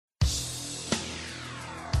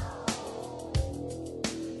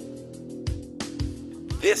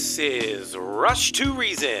This is Rush to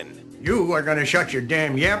Reason. You are going to shut your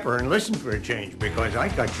damn yapper and listen for a change because I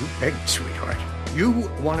got you pegged, sweetheart. You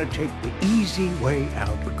want to take the easy way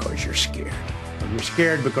out because you're scared. And you're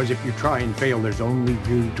scared because if you try and fail, there's only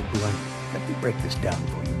you to blame. Let me break this down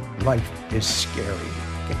for you. Life is scary.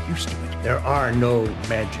 Get used to it. There are no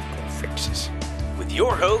magical fixes. With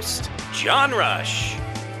your host, John Rush.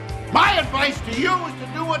 My advice to you is to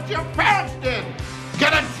do what your parents did.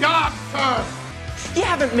 Get a job, sir. You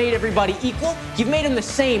haven't made everybody equal. You've made them the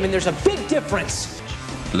same, and there's a big difference.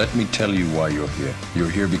 Let me tell you why you're here. You're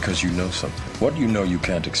here because you know something. What you know you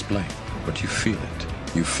can't explain, but you feel it.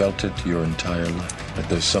 You felt it your entire life, that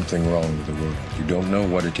there's something wrong with the world. You don't know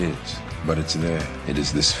what it is, but it's there. It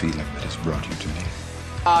is this feeling that has brought you to me.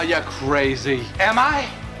 Are you crazy? Am I?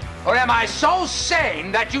 Or am I so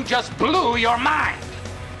sane that you just blew your mind?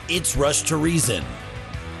 It's Rush to Reason,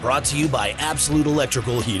 brought to you by Absolute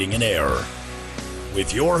Electrical Heating and Air.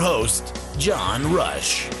 With your host, John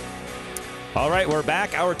Rush. All right, we're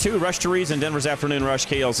back. Hour 2, Rush to Reason, Denver's Afternoon Rush,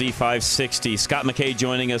 KLZ 560. Scott McKay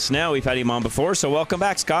joining us now. We've had him on before, so welcome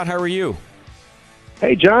back, Scott. How are you?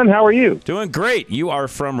 Hey, John. How are you? Doing great. You are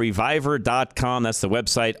from Reviver.com. That's the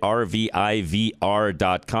website,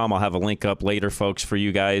 RVIVR.com. I'll have a link up later, folks, for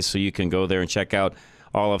you guys, so you can go there and check out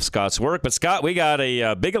all of Scott's work. But, Scott, we got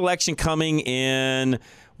a big election coming in,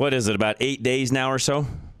 what is it, about 8 days now or so?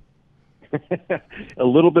 A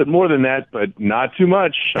little bit more than that, but not too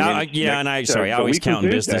much. I always count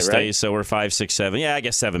business days, so we're 5, 6, 7. Yeah, I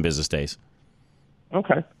guess 7 business days.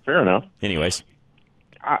 Okay, fair enough. Anyways.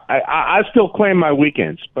 I still claim my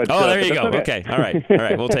weekends. But there you go. Okay. All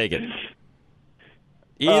right, we'll take it.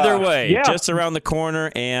 Either way, just around the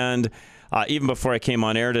corner, and even before I came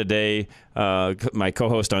on air today, my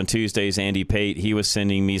co-host on Tuesdays, Andy Pate, he was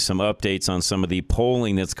sending me some updates on some of the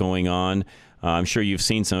polling that's going on. I'm sure you've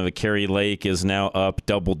seen some of it. Carrie Lake is now up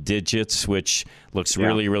double digits, which looks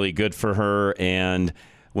really, really good for her. And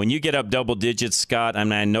when you get up double digits, Scott, I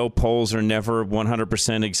mean, I know polls are never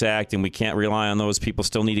 100% exact, and we can't rely on those. People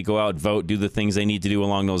still need to go out, vote, do the things they need to do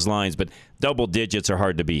along those lines. But double digits are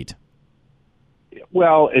hard to beat.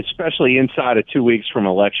 Well, especially inside of 2 weeks from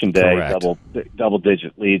Election Day, Correct.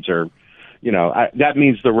 double-digit leads are, that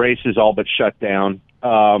means the race is all but shut down.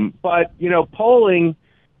 But, polling,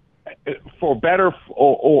 for better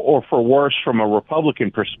or for worse from a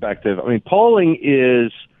Republican perspective, I mean, polling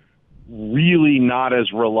is really not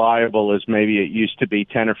as reliable as maybe it used to be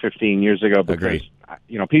 10 or 15 years ago because,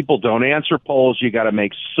 people don't answer polls. You got to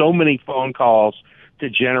make so many phone calls to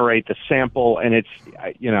generate the sample, and it's,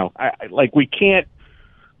 we can't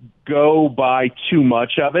go by too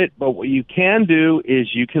much of it, but what you can do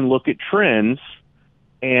is you can look at trends,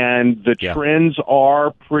 and the trends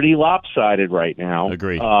are pretty lopsided right now.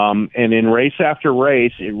 Agreed. And in race after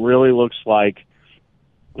race, it really looks like,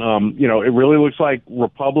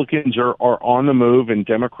 Republicans are on the move and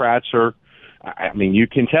Democrats are, you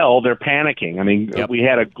can tell they're panicking. I mean, we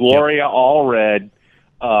had a Gloria Allred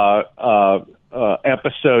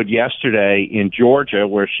episode yesterday in Georgia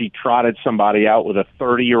where she trotted somebody out with a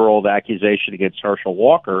 30-year-old accusation against Herschel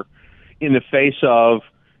Walker in the face of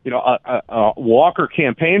a Walker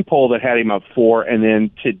campaign poll that had him up 4, and then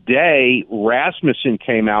today Rasmussen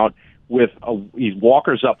came out with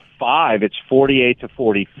Walker's up 5. It's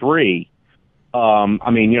 48-43.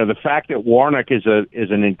 The fact that Warnock is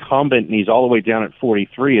an incumbent and he's all the way down at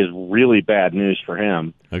 43 is really bad news for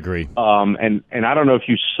him. Agree. And I don't know if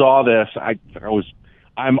you saw this.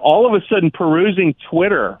 I'm all of a sudden perusing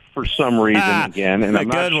Twitter for some reason again, and I'm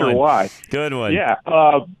not sure why. Good one. Yeah,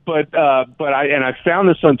 but I found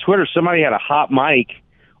this on Twitter. Somebody had a hot mic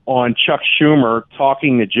on Chuck Schumer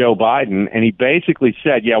talking to Joe Biden, and he basically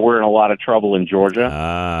said, "Yeah, we're in a lot of trouble in Georgia."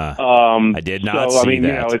 I did not see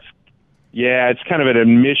that. It's kind of an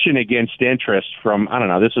admission against interest from, I don't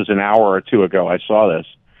know, this was an hour or two ago I saw this.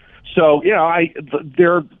 So,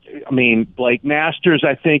 Blake Masters,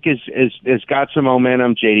 I think, has got some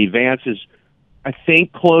momentum. J.D. Vance is, I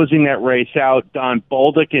think, closing that race out. Don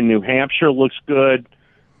Bolduc in New Hampshire looks good.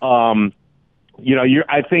 I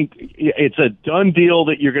think it's a done deal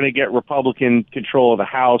that you're going to get Republican control of the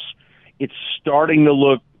House. It's starting to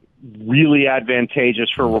look really advantageous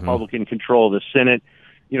for Republican control of the Senate.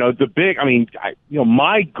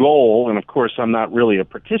 My goal, and of course I'm not really a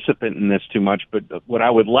participant in this too much, but what I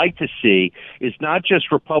would like to see is not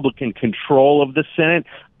just Republican control of the Senate.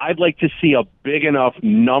 I'd like to see a big enough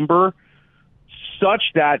number such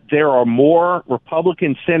that there are more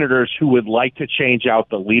Republican senators who would like to change out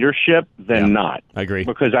the leadership than not. I agree.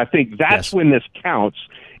 Because I think that's when this counts,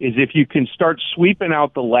 is if you can start sweeping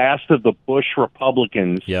out the last of the Bush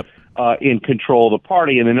Republicans, in control of the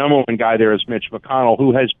party. And the number one guy there is Mitch McConnell,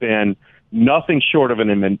 who has been nothing short of an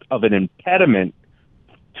impediment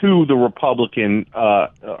to the Republican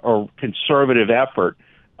or conservative effort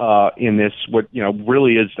in this, what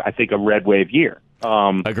really is, I think, a red wave year.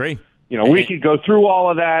 Agree. We could go through all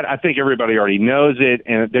of that. I think everybody already knows it,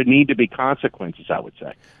 and there need to be consequences, I would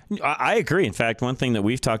say. I agree. In fact, one thing that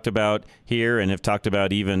we've talked about here and have talked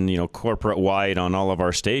about even, corporate-wide on all of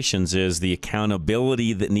our stations is the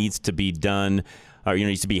accountability that needs to be done, or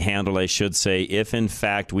needs to be handled, I should say, if in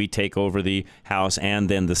fact we take over the House and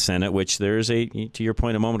then the Senate, which there's to your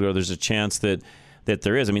point a moment ago, there's a chance that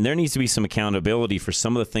there is. I mean, there needs to be some accountability for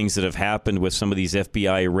some of the things that have happened with some of these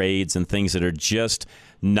FBI raids and things that are just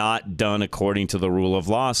not done according to the rule of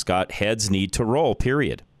law, Scott. Heads need to roll,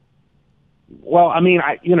 period. Well, I mean,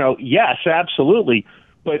 yes, absolutely.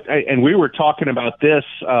 But, and we were talking about this,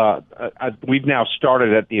 we've now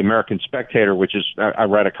started at the American Spectator, which is, I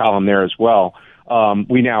read a column there as well.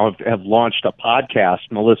 We now have launched a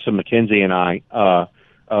podcast, Melissa McKenzie and I,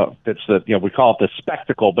 that's we call it The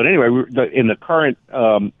Spectacle. But anyway, in the current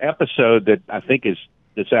episode that I think is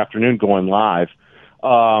this afternoon going live,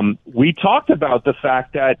 we talked about the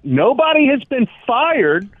fact that nobody has been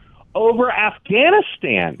fired over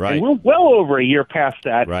Afghanistan. Right. And we're well over a year past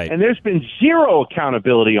that. Right. And there's been zero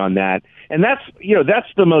accountability on that. And that's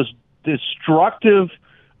the most destructive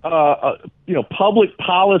public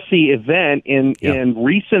policy event in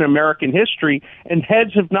recent American history, and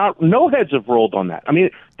no heads have rolled on that. I mean,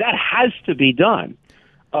 that has to be done.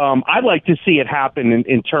 I'd like to see it happen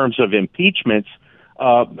in terms of impeachments,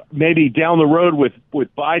 maybe down the road with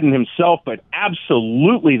Biden himself, but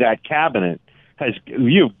absolutely that cabinet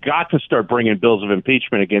you've got to start bringing bills of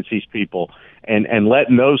impeachment against these people and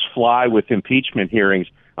letting those fly with impeachment hearings.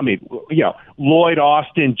 I mean, Lloyd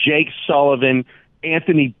Austin, Jake Sullivan,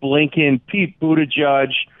 Anthony Blinken, Pete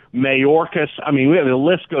Buttigieg, Mayorkas. I mean, the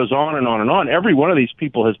list goes on and on and on. Every one of these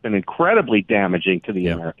people has been incredibly damaging to the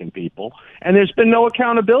American people, and there's been no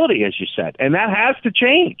accountability, as you said, and that has to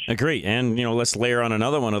change. Agree. And, let's layer on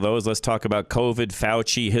another one of those. Let's talk about COVID,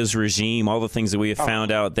 Fauci, his regime, all the things that we have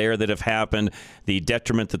found out there that have happened, the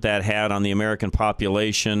detriment that had on the American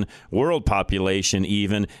population, world population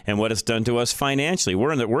even, and what it's done to us financially.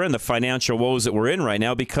 We're in the financial woes that we're in right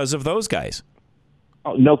now because of those guys.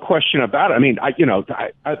 Oh, no question about it. I mean,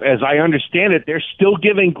 as I understand it, they're still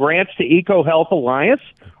giving grants to EcoHealth Alliance.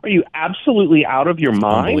 Are you absolutely out of your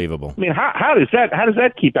mind? Unbelievable. I mean, how does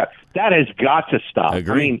that keep out? That has got to stop.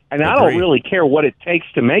 Agree. I mean, and I don't really care what it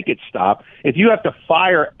takes to make it stop. If you have to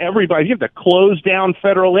fire everybody, if you have to close down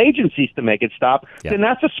federal agencies to make it stop, then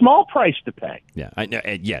that's a small price to pay.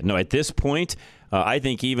 At this point, I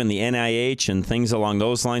think even the NIH and things along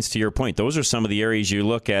those lines, to your point, those are some of the areas you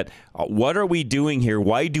look at. What are we doing here?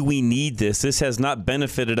 Why do we need this? This has not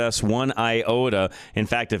benefited us one iota. In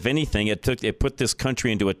fact, if anything, it put this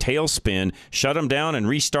country into a tailspin. Shut them down and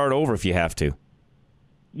restart over if you have to.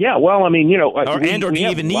 Yeah, well, I mean, do you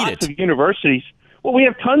even need it? Of universities. Well, we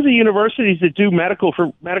have tons of universities that do medical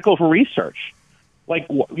for research. Like,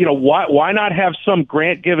 why not have some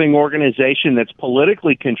grant-giving organization that's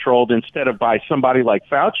politically controlled instead of by somebody like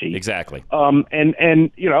Fauci? Exactly. And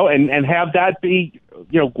have that be,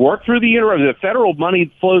 work through the federal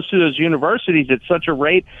money flows through those universities at such a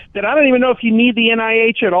rate that I don't even know if you need the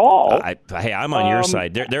NIH at all. I'm on your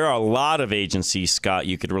side. There are a lot of agencies, Scott,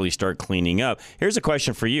 you could really start cleaning up. Here's a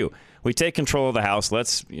question for you. We take control of the House.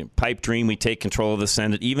 Let's pipe dream. We take control of the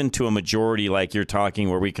Senate, even to a majority like you're talking,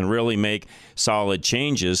 where we can really make solid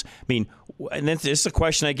changes. I mean, and this is a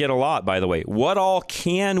question I get a lot, by the way. What all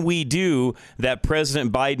can we do that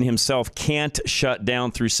President Biden himself can't shut down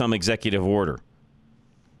through some executive order?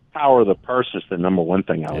 Power of the purse is the number one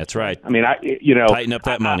thing. That's right. I mean, tighten up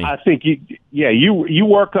that money. I think you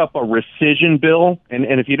work up a rescission bill,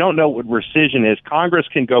 and if you don't know what rescission is, Congress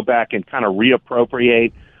can go back and kind of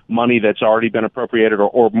reappropriate money that's already been appropriated,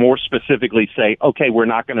 or more specifically say, okay, we're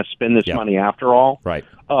not going to spend this money after all. Right.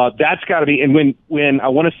 That's got to be. And when I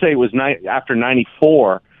want to say it was after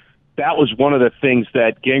 94, that was one of the things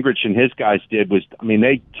that Gingrich and his guys did was, I mean,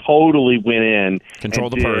 they totally went in Control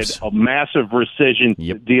and the did purse. a massive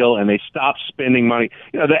rescission deal, and they stopped spending money.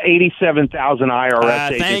 The 87,000 IRS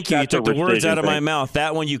agents. Thank you. You took the words out of my mouth.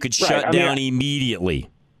 That one you could shut down immediately.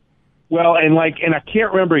 Well, and I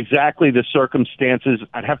can't remember exactly the circumstances.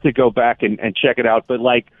 I'd have to go back and check it out. But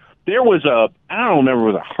there was I don't remember,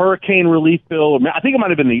 it was a hurricane relief bill. I think it might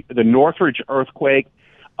have been the Northridge earthquake.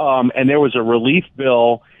 And there was a relief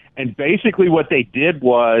bill. And basically what they did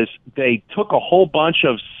was they took a whole bunch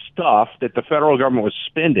of stuff that the federal government was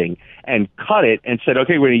spending and cut it and said,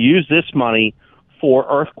 okay, we're going to use this money for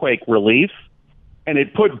earthquake relief. And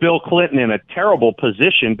it put Bill Clinton in a terrible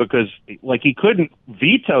position because, like, he couldn't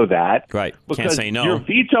veto that. Right. Because can't say no. you're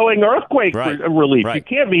vetoing earthquake relief. Right. You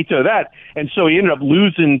can't veto that. And so he ended up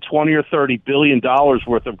losing $20 or $30 billion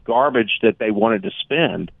worth of garbage that they wanted to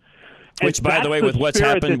spend. Which, by the way, with what's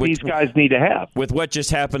happened, these guys need to have. With what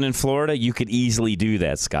just happened in Florida, you could easily do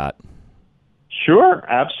that, Scott. Sure,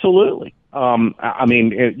 absolutely. I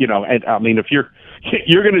mean, if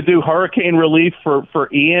you're going to do hurricane relief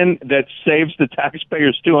for Ian that saves the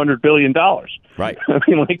taxpayers $200 billion. Right. I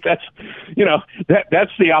mean, like that's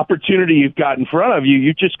the opportunity you've got in front of you.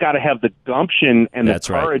 You just got to have the gumption and the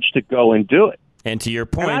courage to go and do it. And to your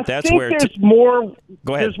point, that's where there's more.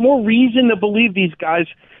 Go ahead. There's more reason to believe these guys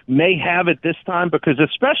may have it this time because,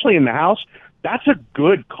 especially in the House, that's a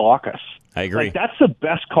good caucus. I agree. Like, that's the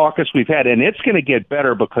best caucus we've had, and it's going to get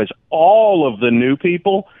better because all of the new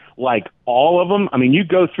people, like all of them, I mean, you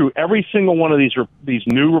go through every single one of these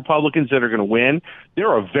new Republicans that are going to win, there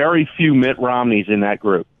are very few Mitt Romneys in that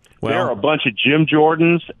group. There are a bunch of Jim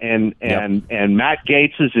Jordans and Matt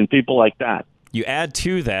Gaetzes and people like that. You add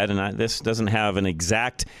to that, and this doesn't have an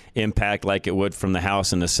exact impact like it would from the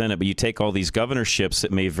House and the Senate, but you take all these governorships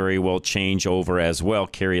that may very well change over as well,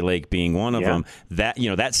 Kari Lake being one of them.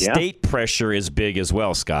 That state pressure is big as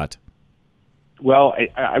well, Scott. Well,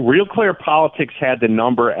 Real Clear Politics had the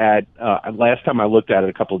number at, last time I looked at it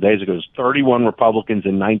a couple of days ago, it was 31 Republicans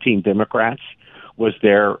and 19 Democrats was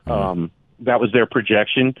their that was their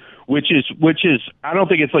projection, which is I don't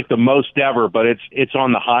think it's like the most ever, but it's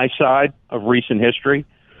on the high side of recent history.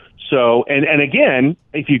 So, and again,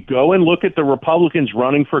 if you go and look at the Republicans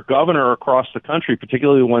running for governor across the country,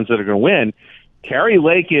 particularly the ones that are going to win, Kari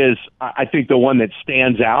Lake is, I think, the one that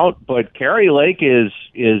stands out, but Kari Lake is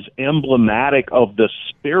emblematic of the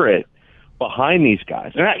spirit behind these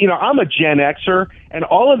guys. And I'm a Gen Xer, and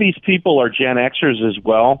all of these people are Gen Xers as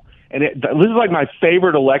well. And this is like my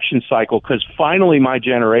favorite election cycle because finally my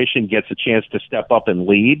generation gets a chance to step up and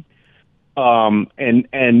lead. And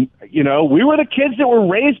we were the kids that were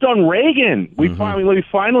raised on Reagan. We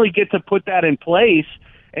finally get to put that in place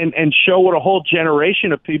and show what a whole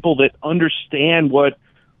generation of people that understand what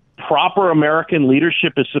proper American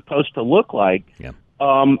leadership is supposed to look like. Yeah.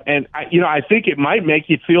 And I think it might make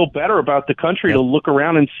you feel better about the country to look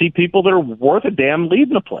around and see people that are worth a damn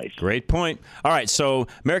leading a place. Great point. All right, so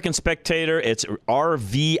American Spectator, it's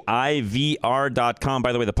rvivr.com.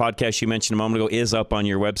 By the way, the podcast you mentioned a moment ago is up on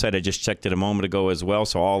your website. I just checked it a moment ago as well,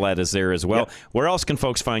 so all that is there as well. Yep. Where else can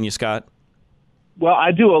folks find you, Scott? Well,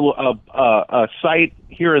 I do a site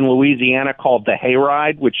here in Louisiana called The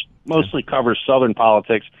Hayride, which mostly covers Southern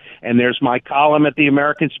politics. And there's my column at the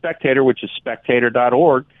American Spectator, which is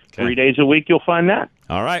spectator.org. 3 days a week, you'll find that.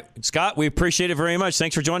 All right. Scott, we appreciate it very much.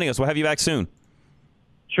 Thanks for joining us. We'll have you back soon.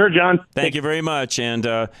 Sure, John. Thank you very much. And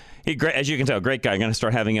he, as you can tell, great guy. I'm going to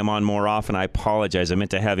start having him on more often. I apologize. I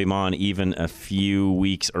meant to have him on even a few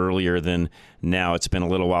weeks earlier than now. It's been a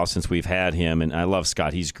little while since we've had him, and I love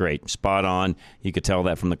Scott. He's great. Spot on. You could tell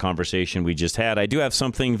that from the conversation we just had. I do have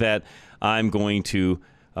something that I'm going to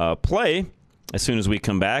play as soon as we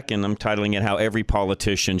come back, and I'm titling it How Every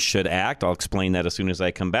Politician Should Act. I'll explain that as soon as I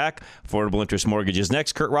come back. Affordable interest mortgages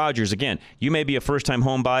next. Kurt Rogers, again, you may be a first-time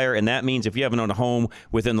home buyer, and that means if you haven't owned a home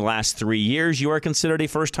within the last 3 years, you are considered a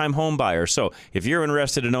first-time home buyer. So if you're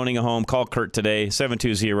interested in owning a home, call Kurt today,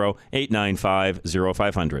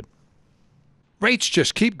 720-895-0500. Rates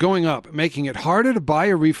just keep going up, making it harder to buy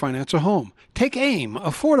or refinance a home. Take AIM,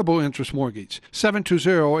 Affordable Interest Mortgage,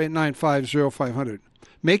 720-895-0500.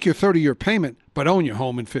 Make your 30-year payment, but own your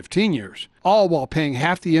home in 15 years, all while paying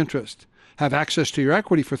half the interest. Have access to your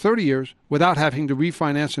equity for 30 years without having to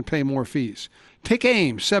refinance and pay more fees. Take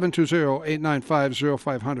AIM,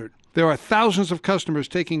 720-895-0500. There are thousands of customers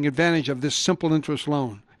taking advantage of this simple interest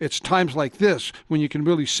loan. It's times like this when you can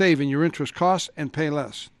really save in your interest costs and pay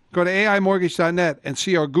less. Go to AImortgage.net and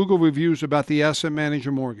see our Google reviews about the Asset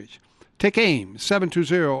Manager Mortgage. Take AIM,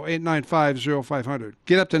 720-895-0500.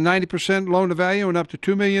 Get up to 90% loan to value and up to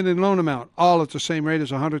 $2 million in loan amount, all at the same rate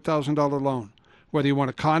as a $100,000 loan. Whether you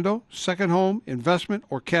want a condo, second home, investment,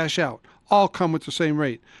 or cash out, all come with the same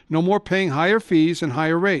rate. No more paying higher fees and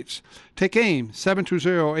higher rates. Take AIM,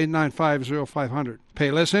 720-895-0500.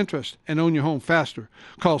 Pay less interest and own your home faster.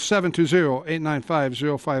 Call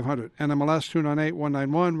 720-895-0500. NMLS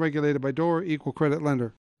 298191, regulated by DORA, equal credit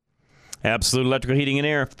lender. Absolute Electrical Heating and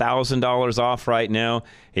Air, $1,000 off right now.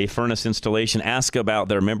 A furnace installation. Ask about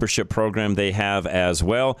their membership program they have as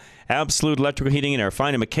well. Absolute Electrical Heating and Air.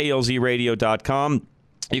 Find them at klzradio.com.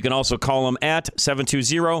 You can also call them at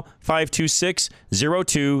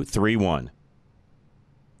 720-526-0231.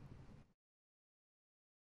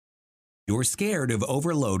 You're scared of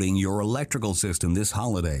overloading your electrical system this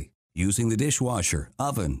holiday, using the dishwasher,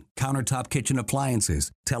 oven, countertop kitchen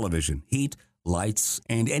appliances, television, heat, lights,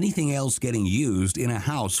 and anything else getting used in a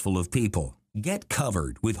house full of people. Get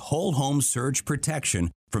covered with whole home surge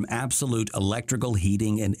protection from Absolute Electrical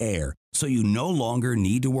Heating and Air, so you no longer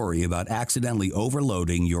need to worry about accidentally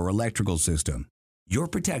overloading your electrical system. Your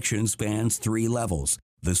protection spans 3 levels: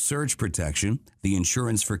 the surge protection, the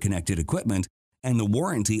insurance for connected equipment, and the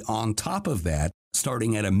warranty on top of that,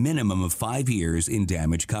 starting at a minimum of 5 years in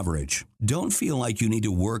damage coverage. Don't feel like you need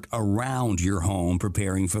to work around your home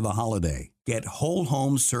preparing for the holiday. Get whole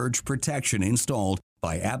home surge protection installed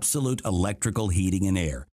by Absolute Electrical Heating and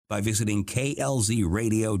Air by visiting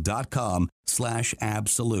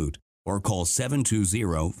klzradio.com/absolute or call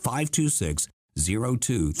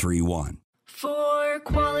 720-526-0231. For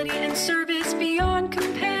quality and service beyond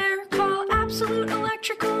compare, call Absolute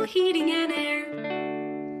Electrical Heating and Air.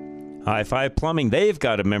 High Five Plumbing, they've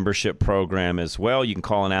got a membership program as well. You can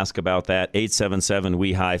call and ask about that.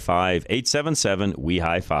 877-WE-HIGH-5,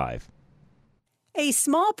 877-WE-HIGH-5. A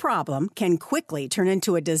small problem can quickly turn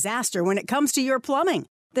into a disaster when it comes to your plumbing.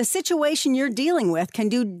 The situation you're dealing with can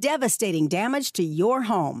do devastating damage to your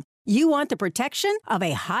home. You want the protection of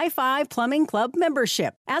a High Five Plumbing Club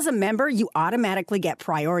membership. As a member, you automatically get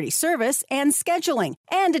priority service and scheduling,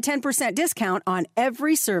 and a 10% discount on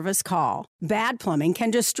every service call. Bad plumbing can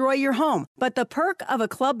destroy your home, but the perk of a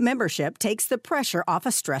club membership takes the pressure off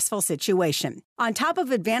a stressful situation. On top of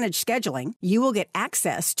advantage scheduling, you will get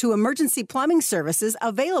access to emergency plumbing services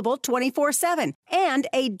available 24/7 and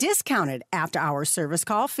a discounted after-hours service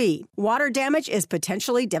call fee. Water damage is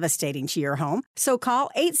potentially devastating to your home, so call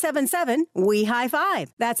 877-WE-HIGH-5.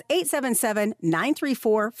 That's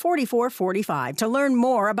 877-934-4445 to learn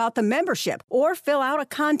more about the membership or fill out a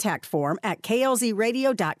contact form at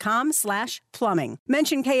klzradio.com/plumbing.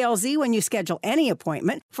 Mention KLZ when you schedule any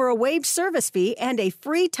appointment for a waived service fee and a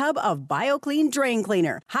free tub of BioClean drain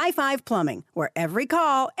cleaner. High Five Plumbing, where every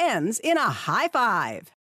call ends in a high five.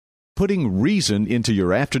 Putting reason into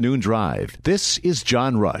your afternoon drive. This is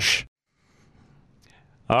John Rush.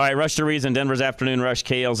 All right, Rush to Reason, Denver's Afternoon Rush,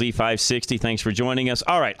 KLZ 560. Thanks for joining us.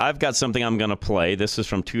 All right, I've got something I'm going to play. This is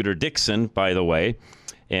from Tudor Dixon, by the way.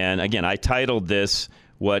 And again, I titled this,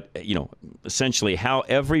 essentially how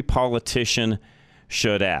every politician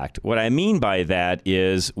should act. What I mean by that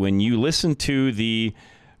is when you listen to the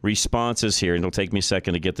responses here, and it'll take me a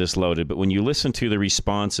second to get this loaded, but when you listen to the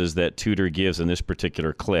responses that Tudor gives in this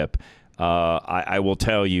particular clip, I will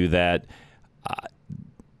tell you that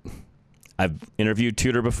I've interviewed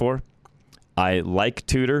Tudor before. I like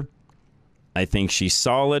Tudor. I think she's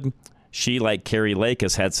solid. She, like Kari Lake,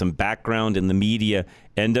 has had some background in the media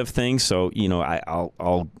end of things, so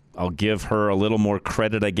I'll give her a little more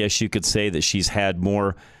credit, I guess you could say, that she's had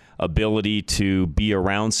more ability to be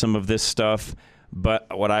around some of this stuff.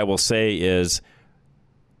 But what I will say is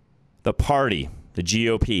the party, the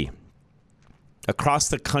GOP, across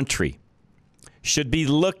the country should be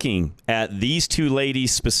looking at these two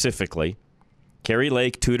ladies specifically, Kari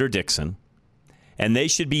Lake, Tudor Dixon, and they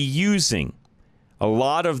should be using a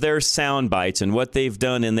lot of their sound bites and what they've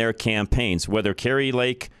done in their campaigns. Whether Kari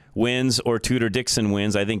Lake wins or Tudor Dixon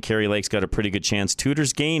wins, I think Kari Lake's got a pretty good chance.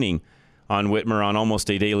 Tudor's gaining on Whitmer on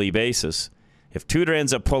almost a daily basis. If Tudor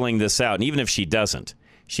ends up pulling this out, and even if she doesn't,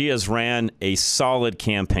 she has ran a solid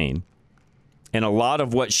campaign. And a lot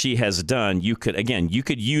of what she has done, you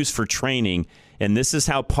could use for training. And this is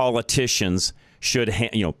how politicians should,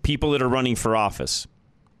 people that are running for office,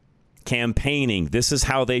 campaigning, this is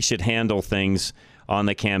how they should handle things on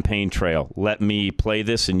the campaign trail. Let me play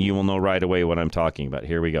this, and you will know right away what I'm talking about.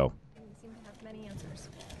 Here we go.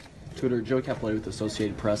 Tudor, Joe Capelli with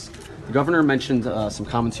Associated Press. The governor mentioned some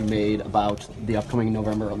comments you made about the upcoming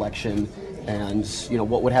November election and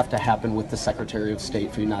what would have to happen with the Secretary of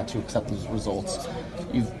State for you not to accept those results.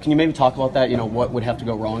 Can you maybe talk about that? What would have to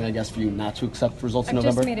go wrong, I guess, for you not to accept results in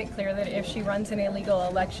November? I've just made it clear that if she runs an illegal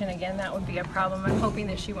election again, that would be a problem. I'm hoping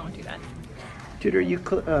that she won't do that. Tudor,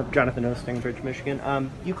 Jonathan Osting, Bridge, Michigan.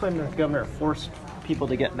 You claim that the governor forced people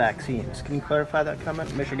to get vaccines. Can you clarify that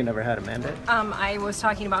comment? Michigan never had a mandate. I was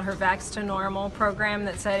talking about her Vax to Normal program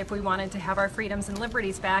that said if we wanted to have our freedoms and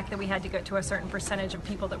liberties back, that we had to get to a certain percentage of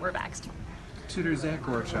people that were vaxxed. Tudor, Zach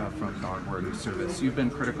Gorcha from Onward News Service. You've been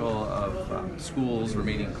critical of schools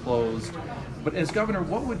remaining closed, but as governor,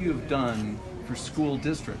 what would you have done for school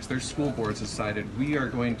districts, their school boards decided we are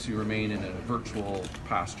going to remain in a virtual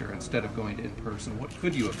posture instead of going to in-person. What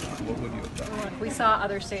could you have done? What would you have done? Look, we saw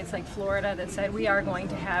other states like Florida that said we are going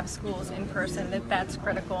to have schools in person, that's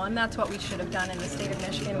critical, and that's what we should have done in the state of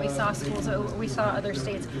Michigan. We saw other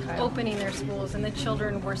states opening their schools, and the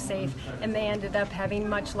children were safe, and they ended up having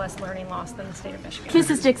much less learning loss than the state of Michigan.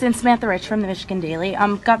 Mrs. Dixon, Samantha Rich from the Michigan Daily.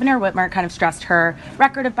 Governor Whitmer kind of stressed her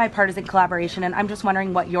record of bipartisan collaboration, and I'm just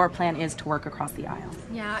wondering what your plan is to work across the aisle.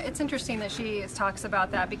 Yeah, it's interesting that she talks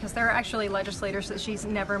about that because there are actually legislators that she's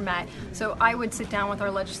never met. So I would sit down with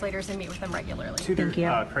our legislators and meet with them regularly. Thank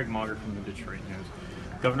you. Craig Mauger from the Detroit News.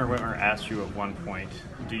 Governor Whitmer asked you at one point,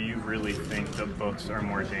 do you really think that books are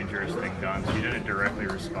more dangerous than guns? You didn't directly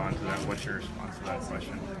respond to that. What's your response to that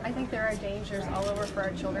question? I think there are dangers all over for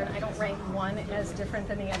our children. I don't rank one as different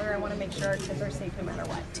than the other. I want to make sure our kids are safe no matter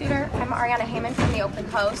what. Tudor, I'm Ariana Heyman from the Open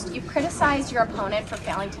Coast. You've criticized your opponent for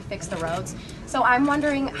failing to fix the roads. So I'm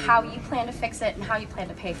wondering how you plan to fix it and how you plan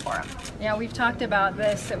to pay for them. Yeah, we've talked about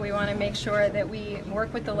this, that we want to make sure that we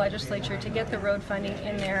work with the legislature to get the road funding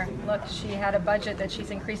in there. Look, she had a budget that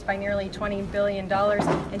she's increased by nearly $20 billion,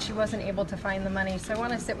 and she wasn't able to find the money. So I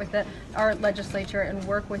want to sit with our legislature and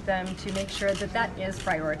work with them to make sure that that is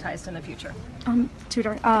prioritized in the future.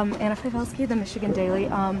 Tudor, Anna Pavelski, the Michigan Daily.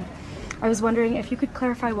 I was wondering if you could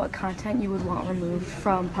clarify what content you would want removed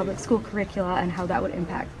from public school curricula and how that would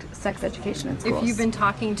impact sex education in schools. If you've been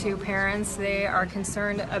talking to parents, they are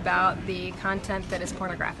concerned about the content that is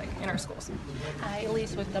pornographic in our schools. Hi,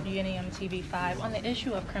 Elise with WNEM TV5. On the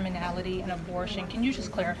issue of criminality and abortion, can you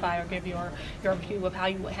just clarify or give your view of how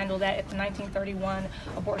you would handle that if the 1931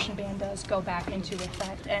 abortion ban does go back into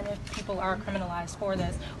effect, and if people are criminalized for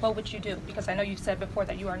this, what would you do? Because I know you've said before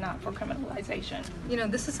that you are not for criminalization. You know,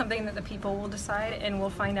 this is something that the people will decide, and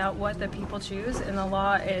we'll find out what the people choose, and the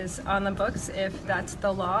law is on the books. If that's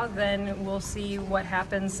the law, then we'll see what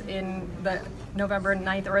happens in the November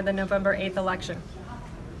 9th or the November 8th election.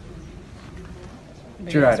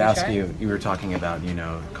 Sure, I'd ask you were talking about,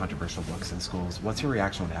 controversial books in schools. What's your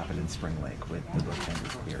reaction when it happened in Spring Lake with the book Gender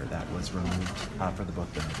Queer that was removed for the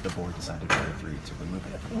book? The board decided to remove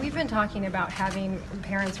it. We've been talking about having the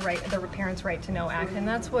Parents' Right to Know Act, and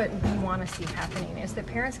that's what we want to see happening, is that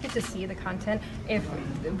parents get to see the content. If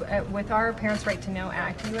with our Parents' Right to Know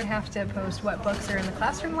Act, we would have to post what books are in the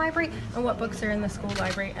classroom library and what books are in the school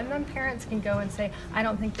library, and then parents can go and say, I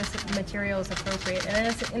don't think this material is appropriate. And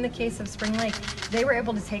as in the case of Spring Lake, they were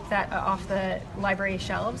able to take that off the library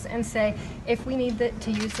shelves and say, if we need to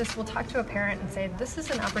use this, we'll talk to a parent and say, this is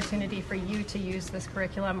an opportunity for you to use this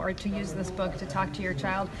curriculum or to use this book to talk to your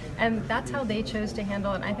child. And that's how they chose to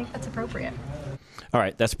handle it, and I think that's appropriate. All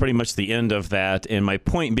right, that's pretty much the end of that. And my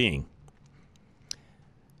point being,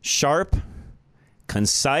 sharp,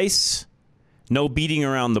 concise, no beating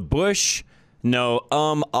around the bush, no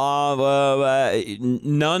none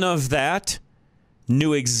of that.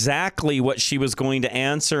 Knew exactly what she was going to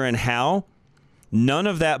answer and how. None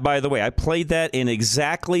of that, by the way. I played that in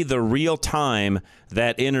exactly the real time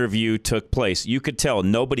that interview took place. You could tell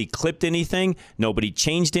nobody clipped anything. Nobody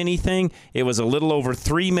changed anything. It was a little over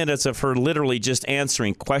 3 minutes of her literally just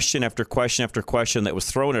answering question after question after question that was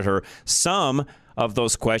thrown at her. Some of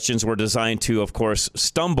those questions were designed to, of course,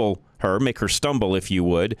 make her stumble, if you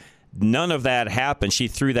would. None of that happened. She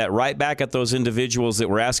threw that right back at those individuals that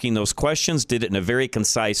were asking those questions, did it in a very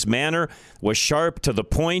concise manner, was sharp to the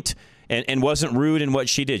point, and wasn't rude in what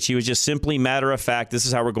she did. She was just simply matter of fact, this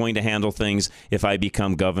is how we're going to handle things if I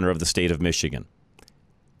become governor of the state of Michigan.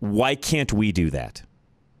 Why can't we do that?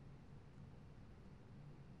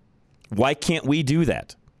 Why can't we do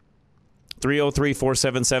that?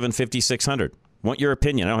 303-477-5600. Want your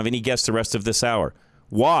opinion. I don't have any guests the rest of this hour.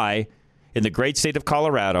 Why, in the great state of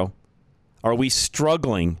Colorado, are we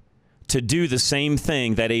struggling to do the same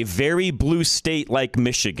thing that a very blue state like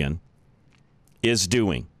Michigan is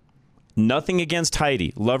doing? Nothing against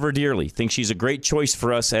Heidi. Love her dearly. Think she's a great choice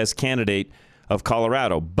for us as candidate of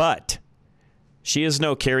Colorado. But she is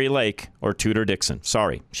no Kari Lake or Tudor Dixon.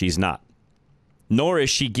 Sorry, she's not. Nor is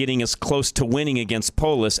she getting as close to winning against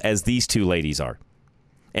Polis as these two ladies are.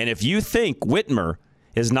 And if you think Whitmer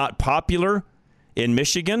is not popular in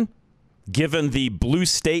Michigan, given the blue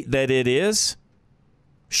state that it is,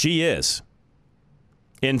 she is.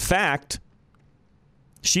 In fact,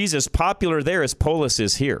 she's as popular there as Polis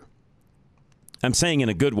is here. I'm saying in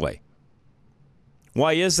a good way.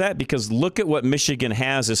 Why is that? Because look at what Michigan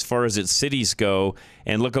has as far as its cities go,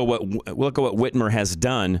 and look at what Whitmer has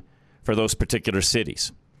done for those particular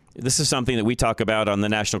cities. This is something that we talk about on the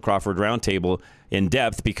National Crawford Roundtable in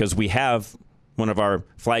depth because we have one of our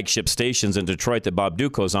flagship stations in Detroit that Bob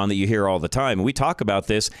Duco's on that you hear all the time. And we talk about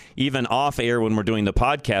this even off air when we're doing the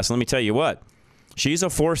podcast. Let me tell you what, she's a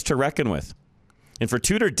force to reckon with. And for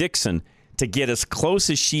Tudor Dixon to get as close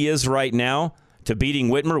as she is right now to beating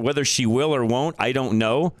Whitmer, whether she will or won't, I don't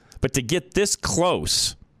know. But to get this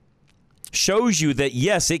close shows you that,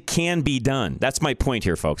 yes, it can be done. That's my point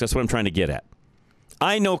here, folks. That's what I'm trying to get at.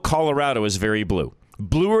 I know Colorado is very blue.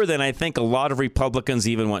 Bluer than I think a lot of Republicans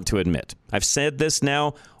even want to admit. I've said this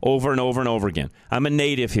now over and over and over again. I'm a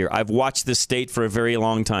native here. I've watched this state for a very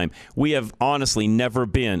long time. We have honestly never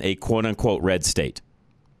been a quote-unquote red state.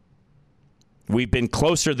 We've been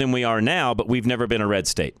closer than we are now, but we've never been a red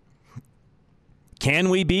state. Can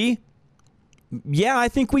we be? Yeah, I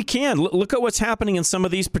think we can. Look at what's happening in some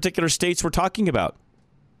of these particular states we're talking about.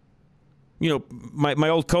 You know, my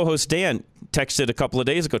old co-host Dan texted a couple of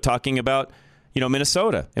days ago talking about,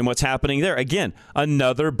 Minnesota and what's happening there. Again,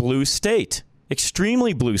 another blue state,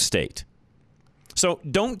 extremely blue state. So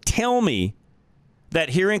don't tell me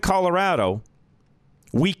that here in Colorado,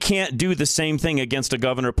 we can't do the same thing against a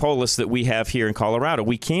Governor Polis that we have here in Colorado.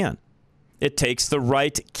 We can. It takes the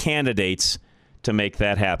right candidates to make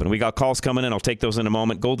that happen. We got calls coming in. I'll take those in a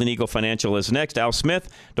moment. Golden Eagle Financial is next. Al Smith,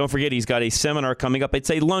 don't forget, he's got a seminar coming up. It's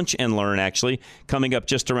a lunch and learn, actually, coming up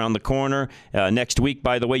just around the corner next week.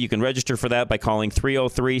 By the way, you can register for that by calling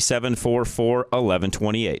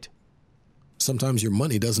 303-744-1128. Sometimes your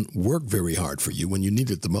money doesn't work very hard for you when you need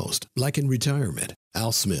it the most, like in retirement.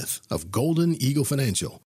 Al Smith of Golden Eagle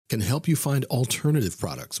Financial can help you find alternative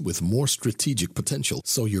products with more strategic potential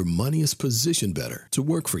so your money is positioned better to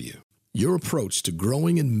work for you. Your approach to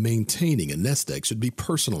growing and maintaining a nest egg should be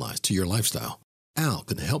personalized to your lifestyle. Al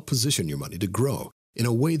can help position your money to grow in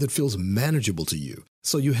a way that feels manageable to you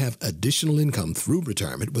so you have additional income through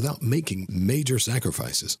retirement without making major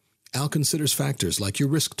sacrifices. Al considers factors like your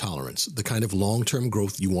risk tolerance, the kind of long-term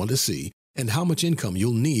growth you want to see, and how much income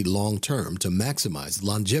you'll need long-term to maximize the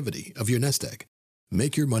longevity of your nest egg.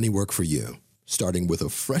 Make your money work for you, starting with a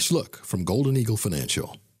fresh look from Golden Eagle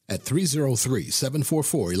Financial at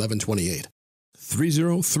 303-744-1128,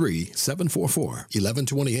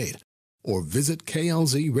 303-744-1128, or visit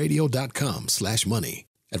klzradio.com/money.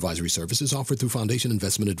 Advisory services offered through Foundation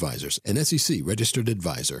Investment Advisors, an SEC-registered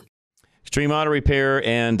advisor. Extreme Auto Repair,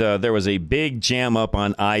 and there was a big jam up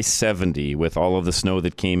on I-70 with all of the snow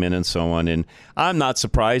that came in and so on. And I'm not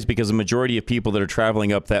surprised because the majority of people that are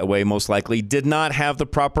traveling up that way most likely did not have the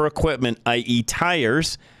proper equipment, i.e.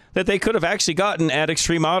 tires, that they could have actually gotten at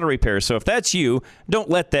Extreme Auto Repair. So if that's you, don't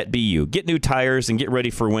let that be you. Get new tires and get ready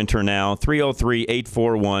for winter now.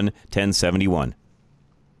 303-841-1071.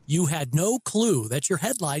 You had no clue that your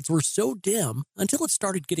headlights were so dim until it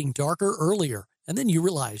started getting darker earlier. And then you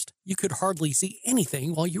realized you could hardly see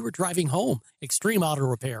anything while you were driving home. Extreme Auto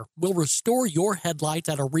Repair will restore your headlights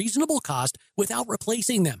at a reasonable cost without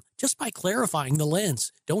replacing them, just by clarifying the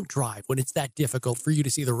lens. Don't drive when it's that difficult for you to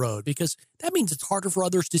see the road, because that means it's harder for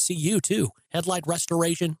others to see you, too. Headlight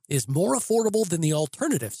restoration is more affordable than the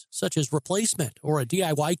alternatives, such as replacement or a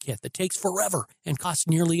DIY kit that takes forever and costs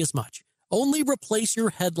nearly as much. Only replace your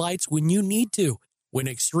headlights when you need to. When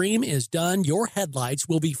Extreme is done, your headlights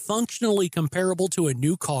will be functionally comparable to a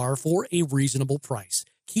new car for a reasonable price.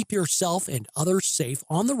 Keep yourself and others safe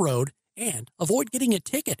on the road and avoid getting a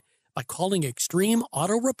ticket by calling Extreme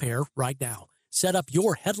Auto Repair right now. Set up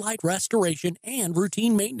your headlight restoration and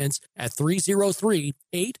routine maintenance at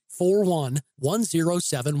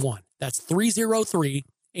 303-841-1071. That's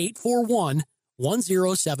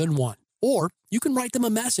 303-841-1071. Or you can write them a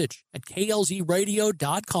message at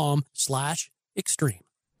klzradio.com/extreme.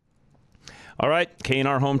 All right,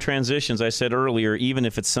 K&R Home Transitions. I said earlier, even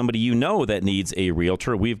if it's somebody you know that needs a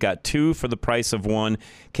realtor, we've got two for the price of one.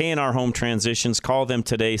 K&R Home Transitions. Call them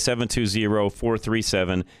today,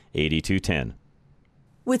 720-437-8210.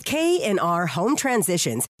 With K&R Home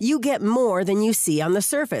Transitions, you get more than you see on the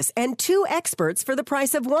surface and two experts for the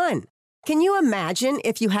price of one. Can you imagine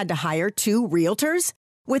if you had to hire two realtors?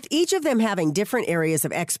 With each of them having different areas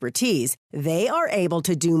of expertise, they are able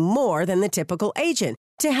to do more than the typical agent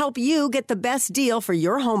to help you get the best deal for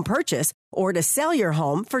your home purchase or to sell your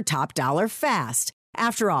home for top dollar fast.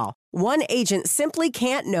 After all, one agent simply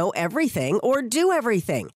can't know everything or do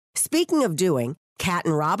everything. Speaking of doing, Kat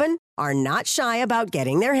and Robin are not shy about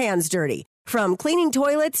getting their hands dirty. From cleaning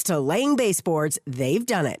toilets to laying baseboards, they've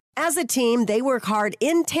done it. As a team, they work hard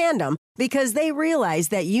in tandem because they realize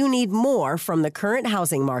that you need more from the current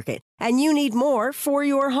housing market and you need more for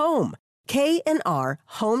your home. K&R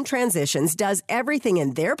Home Transitions does everything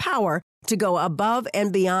in their power to go above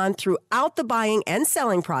and beyond throughout the buying and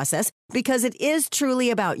selling process because it is truly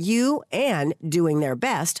about you and doing their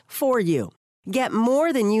best for you. Get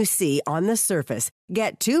more than you see on the surface.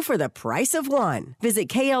 Get 2 for the price of 1. Visit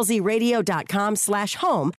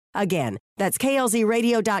klzradio.com/home. Again, that's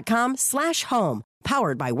klzradio.com/home.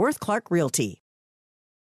 Powered by Worth Clark Realty.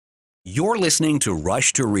 You're listening to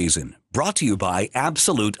Rush to Reason, brought to you by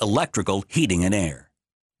Absolute Electrical Heating and Air.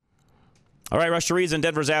 All right, Rush to Reason,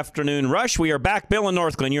 Denver's Afternoon Rush. We are back. Bill in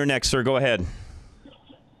Northglenn, you're next, sir. Go ahead.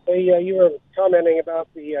 Hey, you were commenting about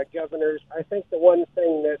the governors. I think the one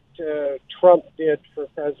thing that Trump did for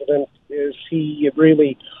president is he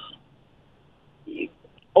really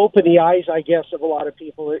opened the eyes, I guess, of a lot of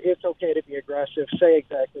people. It's okay to be aggressive. Say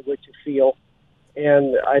exactly what you feel.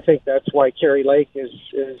 And I think that's why Kari Lake is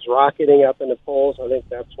rocketing up in the polls. I think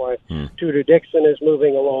that's why Tudor Dixon is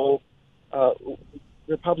moving along.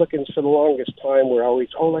 Republicans for the longest time were always,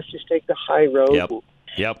 let's just take the high road.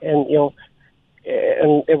 Yep. And,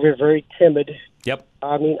 and we're very timid. Yep.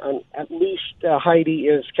 I mean, at least Heidi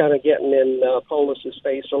is kind of getting in Polis's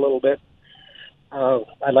face a little bit.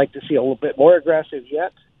 I'd like to see a little bit more aggressive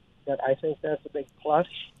yet, but I think that's a big plus.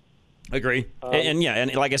 Agree.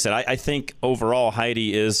 And like I said, I think overall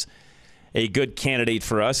Heidi is a good candidate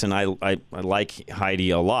for us, and I like Heidi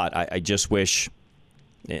a lot. I just wish,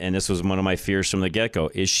 and this was one of my fears from the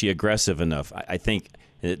get-go, is she aggressive enough? I think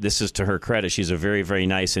this is to her credit. She's a very, very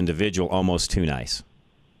nice individual, almost too nice.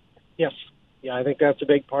 Yes. Yeah, I think that's a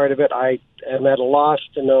big part of it. I am at a loss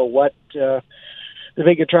to know what the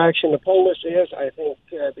big attraction to Polis is. I think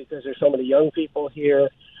because there's so many young people here,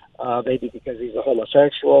 maybe because he's a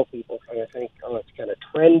homosexual, people kind of think, it's kind of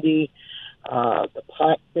trendy. The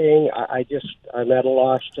pot thing, I'm at a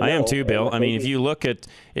loss to know. I am too, Bill. I mean, if you look at,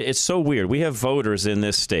 it's so weird. We have voters in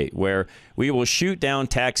this state where we will shoot down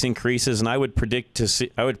tax increases, and I would predict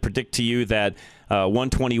to you that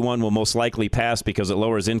 121 will most likely pass because it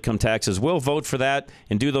lowers income taxes. We'll vote for that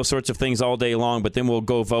and do those sorts of things all day long, but then we'll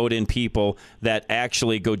go vote in people that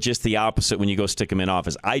actually go just the opposite when you go stick them in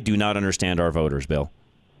office. I do not understand our voters, Bill.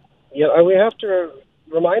 Yeah, we have to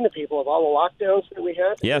remind the people of all the lockdowns that we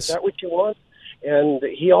had. Yes. Is that what you want? And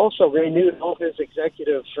he also renewed all his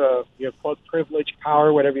executive, quote, privilege,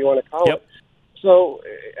 power, whatever you want to call it. So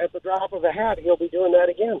at the drop of a hat, he'll be doing that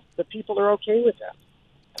again. The people are okay with that.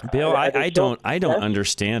 Bill, I don't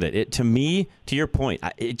understand it. To me, to your point,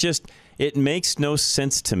 it makes no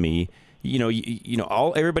sense to me.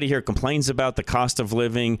 Everybody here complains about the cost of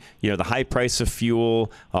living, the high price of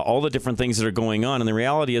fuel, all the different things that are going on. And the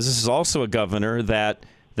reality is, this is also a governor that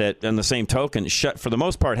on the same token, for the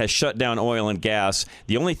most part, has shut down oil and gas.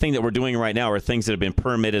 The only thing that we're doing right now are things that have been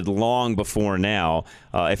permitted long before now.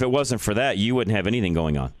 If it wasn't for that, you wouldn't have anything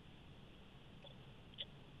going on.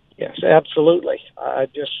 Yes, absolutely. I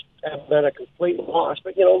just have been a complete loss.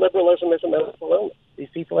 But, liberalism is a mental illness. These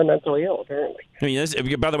people are mentally ill, apparently. I mean,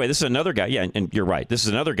 by the way, this is another guy. Yeah, and you're right. This is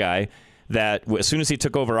another guy that as soon as he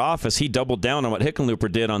took over office, he doubled down on what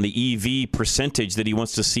Hickenlooper did on the EV percentage that he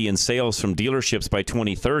wants to see in sales from dealerships by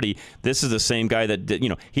 2030. This is the same guy that,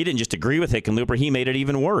 he didn't just agree with Hickenlooper. He made it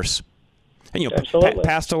even worse. And,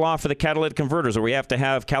 passed a law for the catalytic converters, where we have to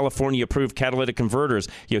have California-approved catalytic converters.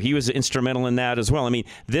 He was instrumental in that as well. I mean,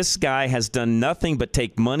 this guy has done nothing but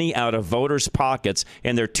take money out of voters' pockets,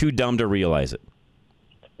 and they're too dumb to realize it.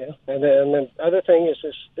 Yeah, and then the other thing is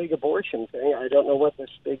this big abortion thing. I don't know what this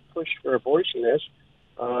big push for abortion is.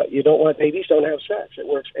 You don't want babies don't have sex. It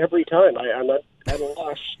works every time. I'm at a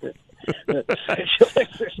loss.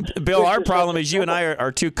 Bill, our problem is you and I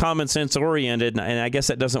are too common sense oriented, and I guess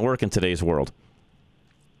that doesn't work in today's world.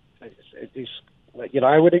 I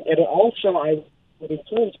would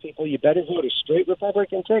encourage people, you better vote a straight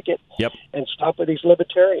Republican ticket. Yep. And stop with these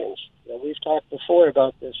libertarians. We've talked before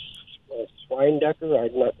about this Schweindecker.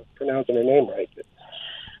 I'm not pronouncing her name right, but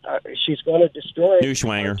she's going to destroy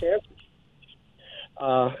Neuschwanger.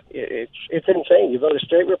 It's insane. You vote a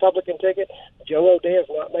straight Republican ticket. Joe O'Dea is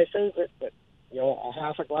not my favorite, but a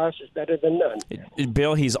half a glass is better than none.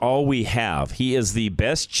 Bill, he's all we have. He is the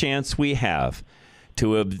best chance we have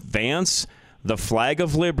to advance the flag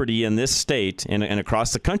of liberty in this state and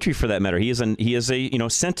across the country, for that matter. He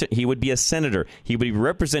would be a senator. He would be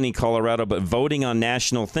representing Colorado, but voting on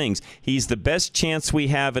national things. He's the best chance we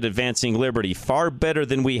have at advancing liberty, far better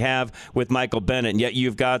than we have with Michael Bennet. And yet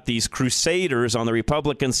you've got these crusaders on the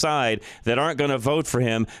Republican side that aren't going to vote for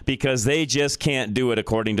him because they just can't do it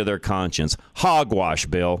according to their conscience. Hogwash,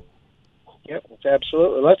 Bill. Yep,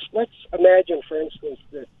 absolutely. Let's imagine, for instance,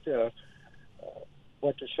 that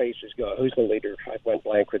what's his face is gone. Who's the leader? I went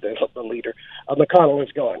blank with the leader. McConnell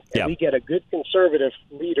is gone. And we get a good conservative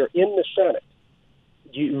leader in the Senate.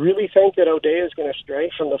 Do you really think that O'Dea is going to stray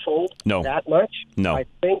from the fold that much? No. I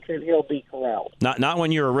think that he'll be corralled. Not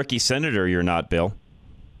when you're a rookie senator, you're not, Bill.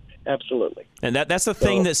 Absolutely. And that's the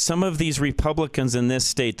thing that some of these Republicans in this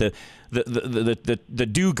state, the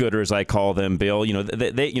do-gooders, I call them, Bill,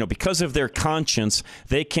 they because of their conscience,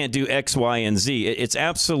 they can't do X, Y, and Z. It's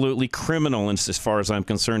absolutely criminal as far as I'm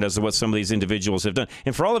concerned as to what some of these individuals have done.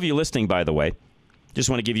 And for all of you listening, by the way, just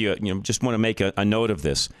want to give you just want to make a note of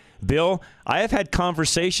this. Bill, I have had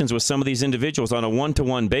conversations with some of these individuals on a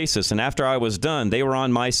one-to-one basis, and after I was done, they were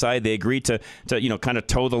on my side. They agreed to kind of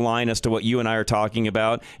toe the line as to what you and I are talking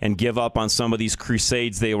about and give up on some of these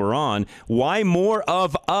crusades they were on. Why more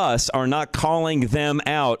of us are not calling them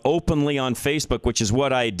out openly on Facebook, which is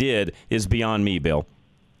what I did, is beyond me, Bill.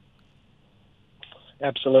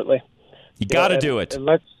 Absolutely. You got to do it.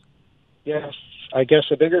 Yes. I guess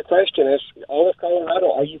the bigger question is, all of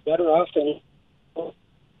Colorado, are you better off than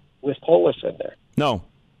with Polis in there? No.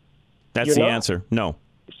 That's the answer. No.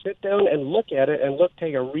 Sit down and look at it, and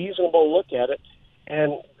take a reasonable look at it,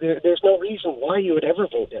 and there's no reason why you would ever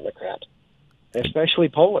vote Democrat, especially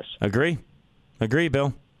Polis. Agree,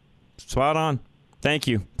 Bill. Spot on. Thank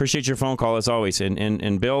you. Appreciate your phone call, as always.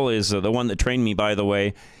 And Bill is the one that trained me, by the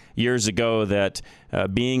way, years ago, that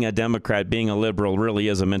being a Democrat, being a liberal, really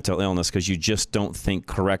is a mental illness because you just don't think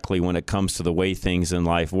correctly when it comes to the way things in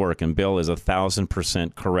life work. And Bill is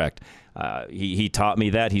 1,000% correct. He taught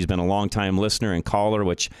me that. He's been a long-time listener and caller,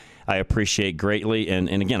 which I appreciate greatly. And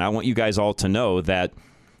again, I want you guys all to know that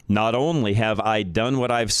not only have I done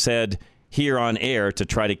what I've said here on air to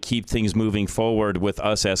try to keep things moving forward with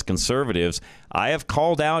us as conservatives, I have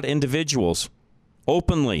called out individuals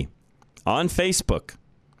openly on Facebook,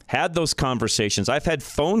 had those conversations. I've had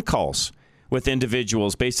phone calls with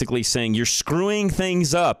individuals basically saying, you're screwing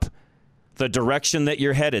things up the direction that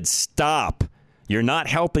you're headed. Stop. You're not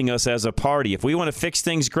helping us as a party. If we want to fix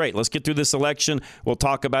things, great. Let's get through this election. We'll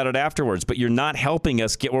talk about it afterwards. But you're not helping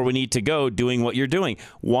us get where we need to go doing what you're doing.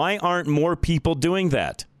 Why aren't more people doing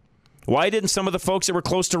that? Why didn't some of the folks that were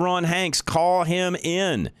close to Ron Hanks call him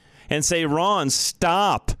in and say, Ron,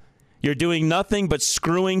 stop. You're doing nothing but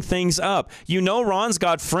screwing things up. Ron's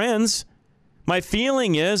got friends. My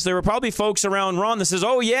feeling is there were probably folks around Ron that says,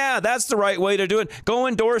 oh, yeah, that's the right way to do it. Go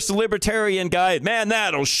endorse the Libertarian guy. Man,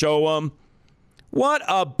 that'll show them. What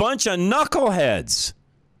a bunch of knuckleheads.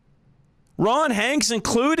 Ron Hanks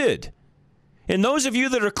included. And those of you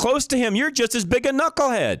that are close to him, you're just as big a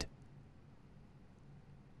knucklehead.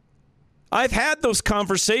 I've had those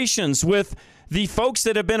conversations with the folks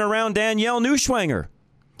that have been around Danielle Neuschwanger.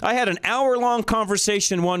 I had an hour-long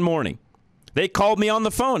conversation one morning. They called me on the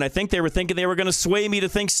phone. I think they were thinking they were going to sway me to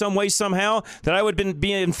think some way, somehow, that I would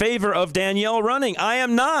be in favor of Danielle running. I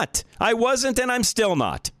am not. I wasn't, and I'm still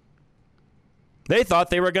not. They thought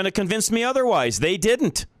they were going to convince me otherwise. They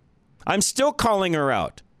didn't. I'm still calling her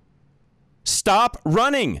out. Stop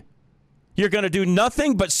running. You're going to do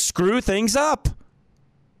nothing but screw things up.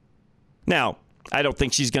 Now, I don't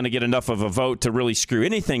think she's going to get enough of a vote to really screw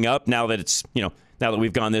anything up now that it's, now that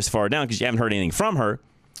we've gone this far down, because you haven't heard anything from her.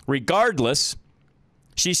 Regardless,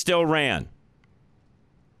 she still ran.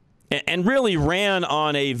 And really ran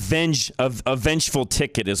on a vengeful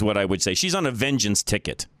ticket is what I would say. She's on a vengeance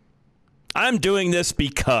ticket. I'm doing this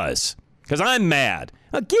because I'm mad.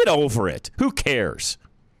 Now, get over it. Who cares?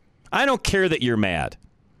 I don't care that you're mad.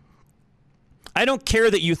 I don't care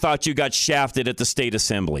that you thought you got shafted at the state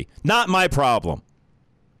assembly. Not my problem.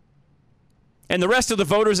 And the rest of the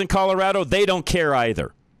voters in Colorado, they don't care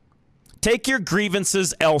either. Take your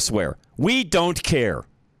grievances elsewhere. We don't care.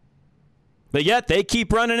 But yet they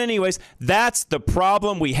keep running anyways. That's the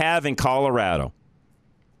problem we have in Colorado.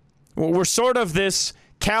 We're sort of this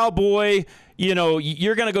cowboy,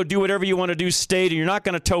 you're going to go do whatever you want to do state, and you're not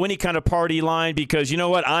going to toe any kind of party line because, you know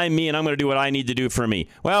what, I'm me and I'm going to do what I need to do for me.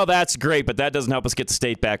 Well, that's great, but that doesn't help us get the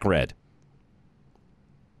state back red.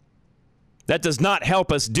 That does not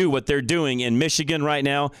help us do what they're doing in Michigan right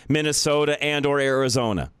now, Minnesota, and or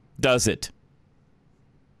Arizona. Does it?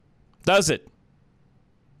 Does it?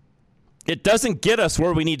 It doesn't get us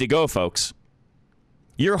where we need to go, folks.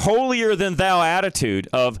 Your holier-than-thou attitude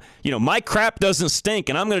of, my crap doesn't stink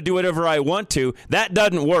and I'm going to do whatever I want to, that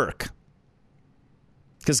doesn't work.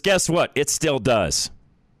 Because guess what? It still does.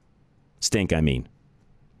 Stink, I mean.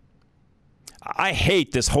 I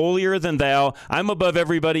hate this holier-than-thou. I'm above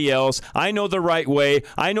everybody else. I know the right way.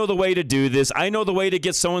 I know the way to do this. I know the way to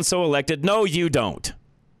get so-and-so elected. No, you don't.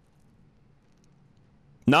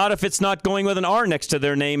 Not if it's not going with an R next to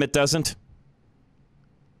their name, it doesn't.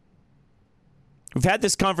 We've had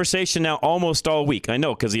this conversation now almost all week. I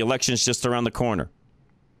know, because the election's just around the corner.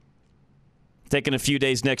 Taking a few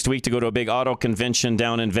days next week to go to a big auto convention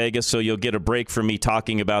down in Vegas, so you'll get a break from me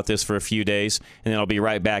talking about this for a few days, and then I'll be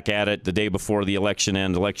right back at it the day before the election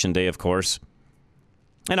and election day, of course.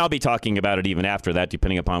 And I'll be talking about it even after that,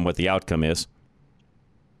 depending upon what the outcome is.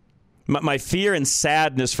 My fear and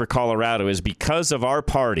sadness for Colorado is because of our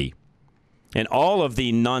party and all of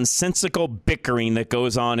the nonsensical bickering that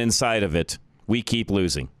goes on inside of it, we keep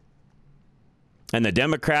losing. And the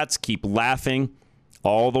Democrats keep laughing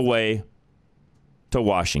all the way to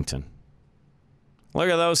Washington. Look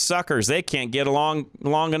at those suckers. They can't get along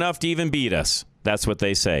long enough to even beat us. That's what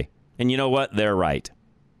they say. And you know what? They're right.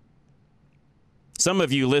 Some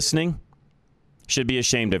of you listening should be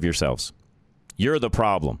ashamed of yourselves. You're the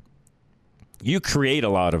problem. You create a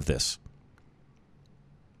lot of this.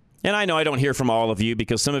 And I know I don't hear from all of you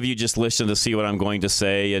because some of you just listen to see what I'm going to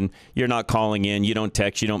say, and you're not calling in, you don't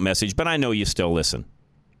text, you don't message, but I know you still listen.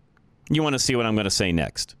 You want to see what I'm going to say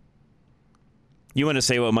next. You want to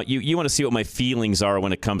say what you want to see what my feelings are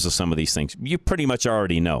when it comes to some of these things. You pretty much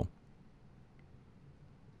already know.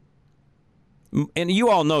 And you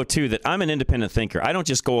all know, too, that I'm an independent thinker. I don't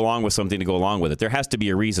just go along with something to go along with it. There has to be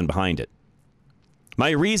a reason behind it.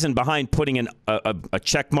 My reason behind putting in a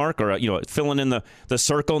check mark or filling in the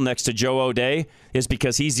circle next to Joe O'Dea is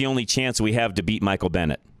because he's the only chance we have to beat Michael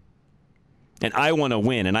Bennet. And I want to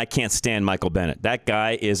win, and I can't stand Michael Bennet. That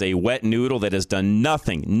guy is a wet noodle that has done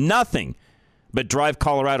nothing but drive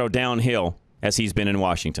Colorado downhill as he's been in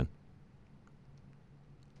Washington.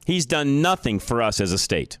 He's done nothing for us as a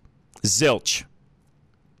state. Zilch.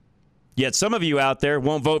 Yet some of you out there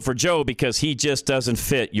won't vote for Joe because he just doesn't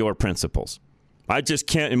fit your principles. I just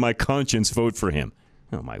can't in my conscience vote for him.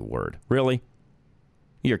 Oh, my word. Really?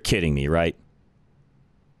 You're kidding me, right?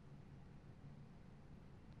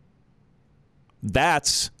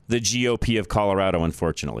 That's the GOP of Colorado,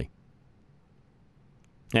 unfortunately.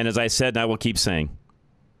 And as I said, and I will keep saying,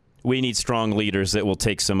 we need strong leaders that will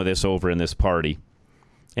take some of this over in this party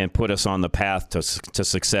and put us on the path to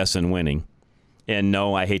success and winning. And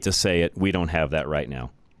no, I hate to say it, we don't have that right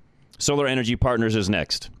now. Solar Energy Partners is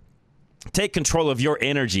next. Take control of your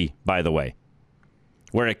energy, by the way.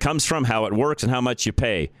 Where it comes from, how it works, and how much you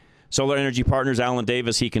pay. Solar Energy Partners, Alan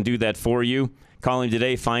Davis, he can do that for you. Call him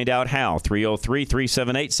today, find out how.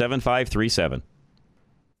 303-378-7537.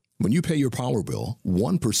 When you pay your power bill,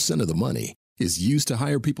 1% of the money is used to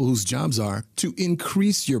hire people whose jobs are to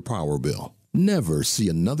increase your power bill. Never see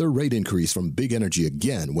another rate increase from Big Energy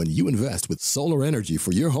again when you invest with solar energy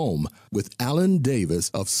for your home with Alan Davis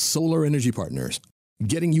of Solar Energy Partners.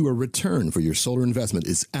 Getting you a return for your solar investment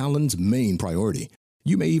is Alan's main priority.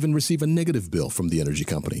 You may even receive a negative bill from the energy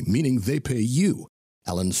company, meaning they pay you.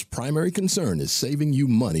 Alan's primary concern is saving you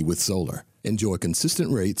money with solar. Enjoy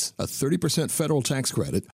consistent rates, a 30% federal tax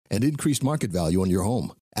credit, and increased market value on your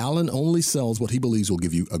home. Alan only sells what he believes will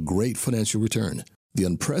give you a great financial return. The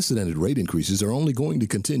unprecedented rate increases are only going to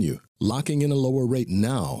continue. Locking in a lower rate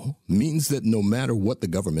now means that no matter what the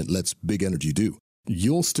government lets Big Energy do,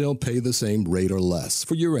 you'll still pay the same rate or less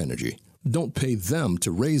for your energy. Don't pay them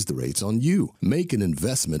to raise the rates on you. Make an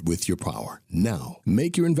investment with your power now.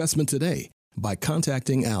 Make your investment today by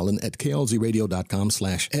contacting Alan at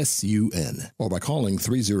klzradio.com/SUN or by calling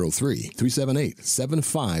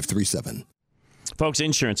 303-378-7537. Folks,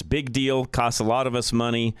 insurance, big deal, costs a lot of us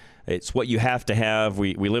money. It's what you have to have.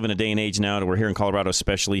 We live in a day and age now, and we're here in Colorado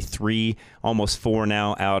especially, 3, almost 4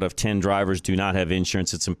 now out of 10 drivers do not have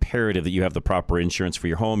insurance. It's imperative that you have the proper insurance for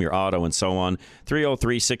your home, your auto, and so on.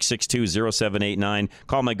 303-662-0789.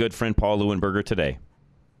 Call my good friend Paul Leuenberger today.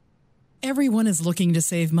 Everyone is looking to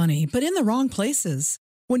save money, but in the wrong places.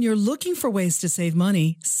 When you're looking for ways to save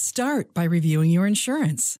money, start by reviewing your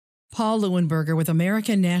insurance. Paul Leuenberger with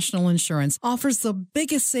American National Insurance offers the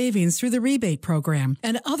biggest savings through the rebate program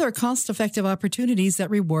and other cost-effective opportunities that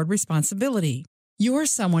reward responsibility. You're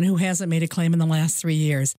someone who hasn't made a claim in the last 3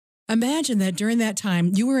 years. Imagine that during that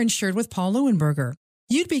time you were insured with Paul Leuenberger.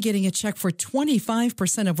 You'd be getting a check for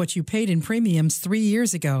 25% of what you paid in premiums 3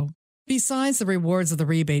 years ago. Besides the rewards of the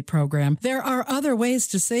rebate program, there are other ways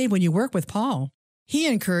to save when you work with Paul. He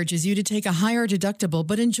encourages you to take a higher deductible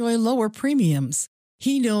but enjoy lower premiums.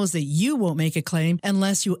 He knows that you won't make a claim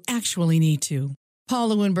unless you actually need to. Paul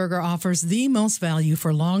Leuenberger offers the most value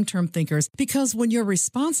for long-term thinkers because when you're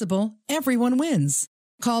responsible, everyone wins.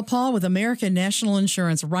 Call Paul with American National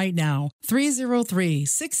Insurance right now,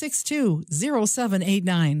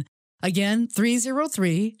 303-662-0789. Again,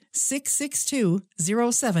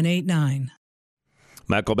 303-662-0789.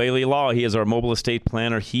 Michael Bailey Law, he is our mobile estate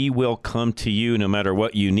planner. He will come to you no matter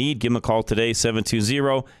what you need. Give him a call today,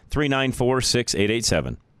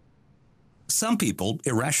 720-394-6887. Some people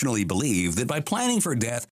irrationally believe that by planning for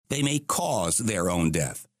death, they may cause their own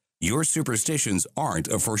death. Your superstitions aren't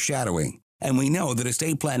a foreshadowing, and we know that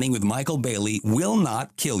estate planning with Michael Bailey will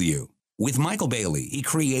not kill you. With Michael Bailey, he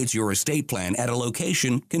creates your estate plan at a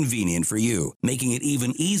location convenient for you, making it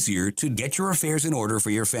even easier to get your affairs in order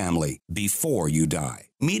for your family before you die.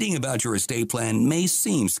 Meeting about your estate plan may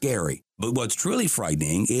seem scary, but what's truly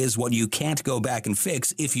frightening is what you can't go back and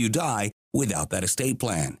fix if you die without that estate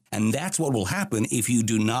plan. And that's what will happen if you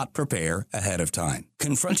do not prepare ahead of time.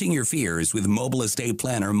 Confronting your fears with mobile estate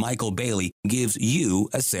planner Michael Bailey gives you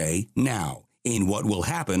a say now in what will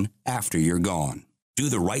happen after you're gone. Do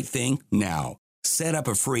the right thing now. Set up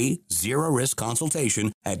a free, zero-risk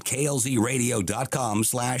consultation at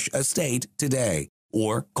klzradio.com/estate today.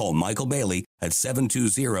 Or call Michael Bailey at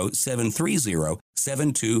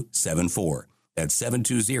 720-730-7274. That's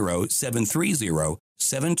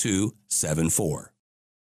 720-730-7274.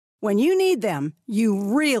 When you need them,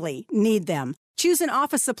 you really need them. Choose an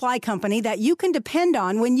office supply company that you can depend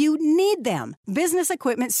on when you need them. Business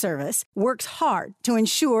Equipment Service works hard to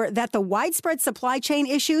ensure that the widespread supply chain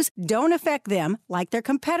issues don't affect them like their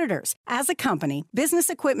competitors. As a company, Business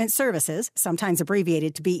Equipment Services, sometimes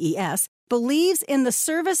abbreviated to BES, believes in the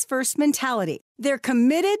service-first mentality. They're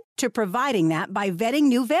committed to providing that by vetting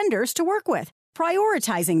new vendors to work with,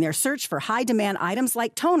 prioritizing their search for high-demand items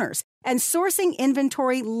like toners, and sourcing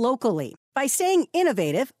inventory locally. By staying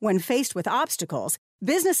innovative when faced with obstacles,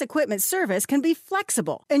 Business Equipment Service can be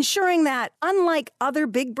flexible, ensuring that, unlike other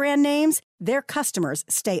big brand names, their customers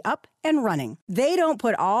stay up and running. They don't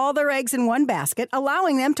put all their eggs in one basket,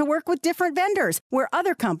 allowing them to work with different vendors where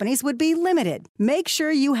other companies would be limited. Make sure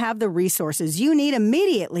you have the resources you need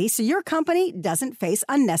immediately so your company doesn't face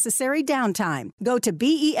unnecessary downtime. Go to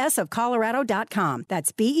besofcolorado.com.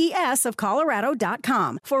 That's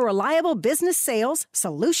besofcolorado.com for reliable business sales,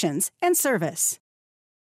 solutions, and service.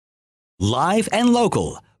 Live and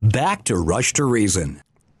local. Back to Rush to Reason.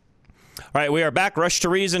 All right, we are back. Rush to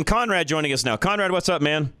Reason. Conrad joining us now. Conrad, what's up,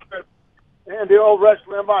 man? And the old Rush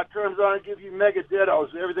Limbaugh turns on and gives you mega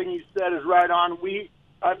dittos. Everything you said is right on.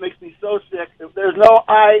 That makes me so sick. If there's no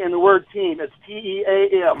I in the word team, it's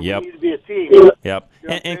T-E-A-M. Yep. We need to be a team. Yep.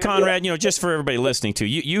 And Conrad, just for everybody listening to,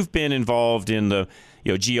 you've been involved in the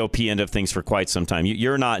GOP end of things for quite some time.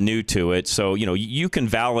 You're not new to it, so you can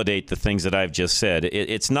validate the things that I've just said.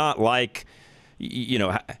 It's not like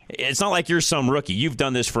it's not like you're some rookie. You've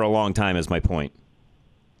done this for a long time, is my point.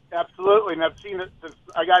 Absolutely, and I've seen it since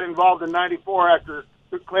I got involved in '94 after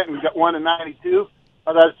Clinton got won in '92.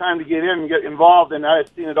 I thought it was time to get in and get involved, and I've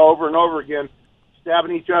seen it over and over again,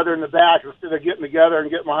 stabbing each other in the back instead of getting together and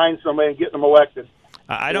getting behind somebody and getting them elected.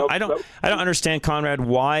 I don't understand, Conrad,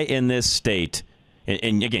 why in this state.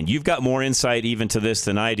 And again, you've got more insight even to this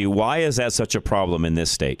than I do. Why is that such a problem in this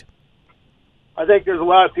state? I think there's a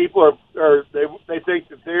lot of people they think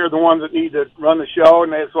that they're the ones that need to run the show,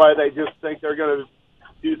 and that's why they just think they're going to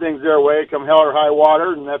do things their way, come hell or high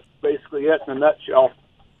water, and that's basically it in a nutshell.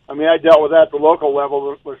 I mean, I dealt with that at the local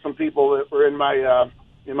level with some people that were in my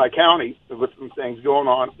county with some things going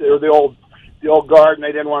on. They were the old guard, and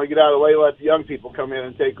they didn't want to get out of the way, let the young people come in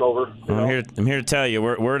and take over. I'm here to tell you,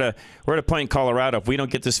 we're at a point in Colorado. If we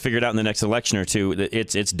don't get this figured out in the next election or two,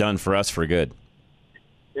 it's done for us for good.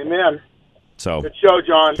 Amen. So good show,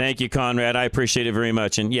 John. Thank you, Conrad. I appreciate it very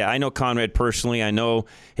much. And yeah, I know Conrad personally. I know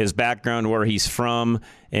his background, where he's from,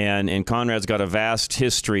 and Conrad's got a vast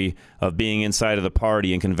history of being inside of the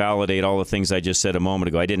party and can validate all the things I just said a moment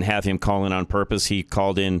ago. I didn't have him call in on purpose. He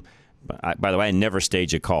called in. By the way, I never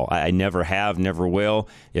stage a call. I never have, never will.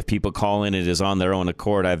 If people call in, it is on their own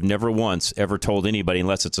accord. I've never once ever told anybody,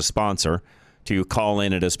 unless it's a sponsor, to call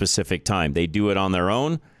in at a specific time. They do it on their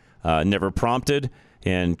own, never prompted.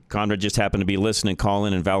 And Conrad just happened to be listening, call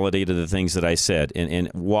in, and validated the things that I said. And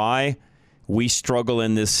why we struggle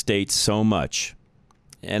in this state so much.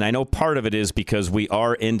 And I know part of it is because we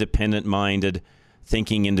are independent-minded,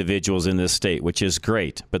 thinking individuals in this state, which is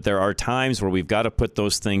great. But there are times where we've got to put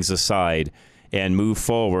those things aside and move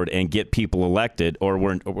forward and get people elected,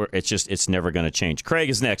 or it's never going to change. Craig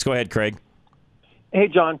is next. Go ahead, Craig. Hey,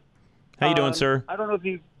 John. How you doing, sir? I don't know if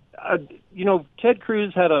you Ted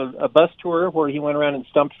Cruz had a bus tour where he went around and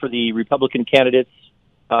stumped for the Republican candidates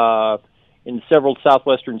in several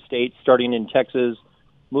southwestern states, starting in Texas,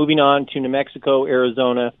 moving on to New Mexico,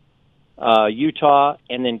 Arizona, Utah,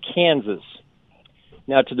 and then Kansas.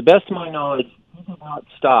 Now, to the best of my knowledge, he did not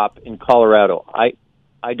stop in Colorado. I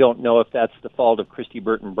don't know if that's the fault of Christy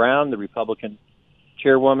Burton Brown, the Republican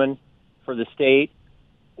chairwoman for the state.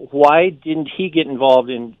 Why didn't he get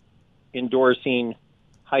involved in endorsing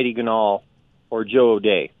Heidi Ganahl or Joe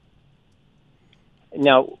O'Dea?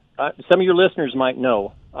 Now, some of your listeners might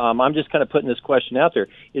know. I'm just kind of putting this question out there.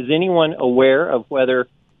 Is anyone aware of whether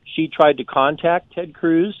she tried to contact Ted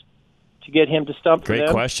Cruz to get him to stump for them?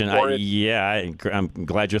 Great question. I'm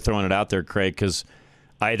glad you're throwing it out there, Craig, because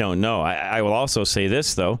I don't know. I will also say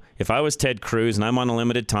this, though. If I was Ted Cruz and I'm on a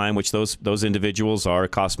limited time, which those individuals are,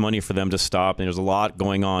 it costs money for them to stop, and there's a lot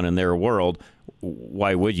going on in their world,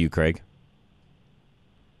 why would you, Craig?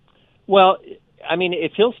 Well, I mean,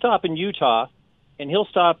 if he'll stop in Utah and he'll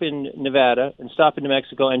stop in Nevada and stop in New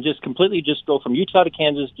Mexico and just completely just go from Utah to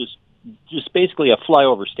Kansas, just basically a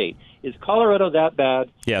flyover state. Is Colorado that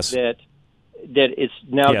bad? Yes. That it's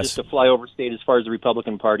now just a flyover state as far as the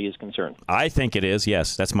Republican Party is concerned? I think it is,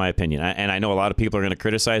 yes. That's my opinion. And I know a lot of people are going to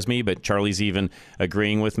criticize me, but Charlie's even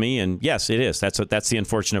agreeing with me. And, yes, it is. That's the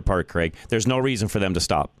unfortunate part, Craig. There's no reason for them to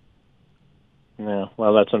stop. Yeah,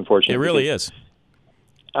 well, that's unfortunate. It really is.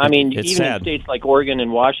 I mean, it's even sad. in states like Oregon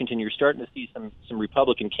and Washington, you're starting to see some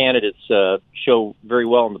Republican candidates show very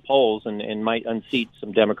well in the polls and might unseat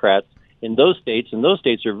some Democrats in those states. And those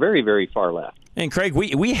states are very, very far left. And, Craig,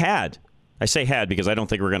 we had... I say had because I don't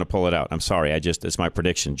think we're going to pull it out. I'm sorry. It's my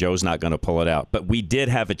prediction. Joe's not going to pull it out. But we did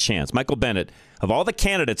have a chance. Michael Bennet, of all the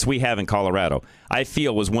candidates we have in Colorado, I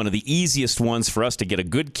feel was one of the easiest ones for us to get a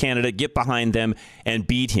good candidate, get behind them, and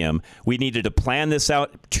beat him. We needed to plan this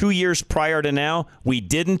out 2 years prior to now. We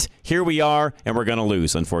didn't. Here we are, and we're going to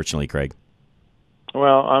lose, unfortunately, Craig.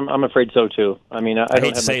 Well, I'm afraid so, too. I mean, I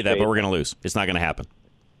hate to say that, but we're going to lose. It's not going to happen.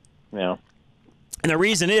 Yeah. And the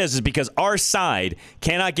reason is because our side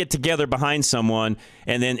cannot get together behind someone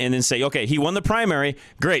and then say, okay, he won the primary.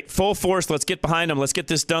 Great. Full force. Let's get behind him. Let's get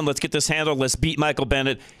this done. Let's get this handled. Let's beat Michael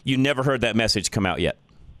Bennet. You never heard that message come out yet.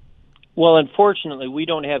 Well, unfortunately, we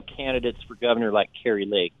don't have candidates for governor like Kari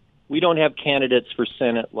Lake. We don't have candidates for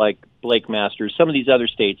Senate like Blake Masters. Some of these other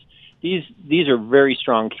states, these are very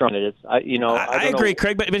strong candidates. I agree,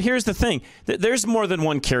 Craig, but here's the thing. There's more than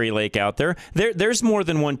one Kari Lake out there. There's more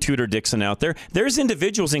than one Tudor Dixon out there. There's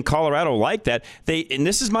individuals in Colorado like that. And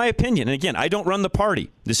this is my opinion. And again, I don't run the party.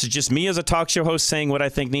 This is just me as a talk show host saying what I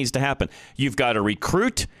think needs to happen. You've got to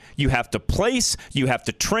recruit. You have to place. You have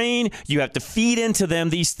to train. You have to feed into them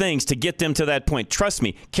these things to get them to that point. Trust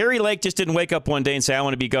me, Kari Lake just didn't wake up one day and say, I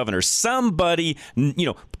want to be governor. Somebody,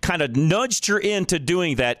 kind of nudged her into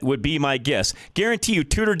doing that would be my guess. Guarantee you,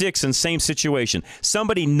 Tudor Dixon, same situation.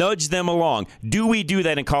 Somebody nudged them along. Do we do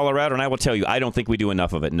that in Colorado? And I will tell you, I don't think we do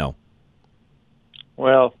enough of it, no.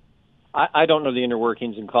 Well, I don't know the inner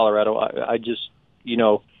workings in Colorado. I just,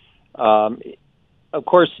 of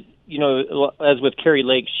course, as with Kari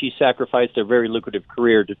Lake, she sacrificed a very lucrative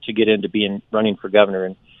career to get into running for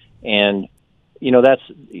governor. And that's,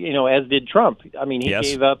 as did Trump. I mean, he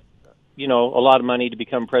gave up, a lot of money to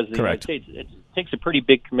become president Correct. of the United States. It takes a pretty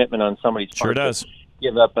big commitment on somebody's part. Sure does. To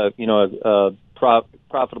give up a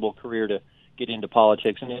profitable career to get into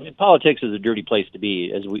politics. And politics is a dirty place to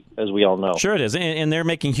be, as we all know. Sure it is. And they're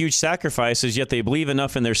making huge sacrifices, yet they believe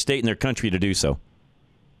enough in their state and their country to do so.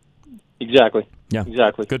 Exactly. Yeah.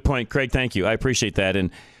 Exactly. Good point, Craig. Thank you. I appreciate that.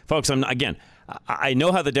 And folks, I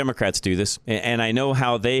know how the Democrats do this, and I know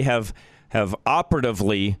how they have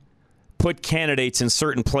operatively put candidates in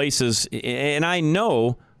certain places, and I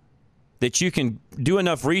know that you can do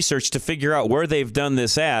enough research to figure out where they've done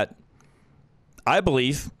this at. I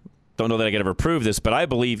believe, don't know that I could ever prove this, but I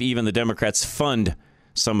believe even the Democrats fund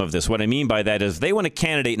some of this. What I mean by that is they want a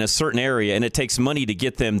candidate in a certain area, and it takes money to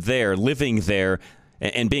get them there, living there,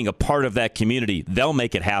 and being a part of that community. They'll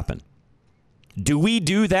make it happen. Do we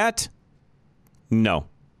do that? No,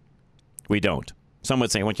 we don't. Some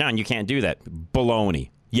would say, well, John, you can't do that.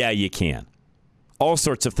 Baloney. Yeah, you can. All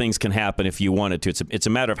sorts of things can happen if you wanted to. It's a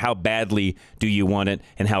matter of how badly do you want it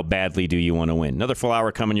and how badly do you want to win. Another full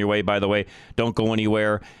hour coming your way, by the way. Don't go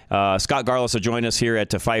anywhere. Scott Garlis will join us here at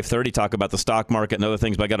 5:30, talk about the stock market and other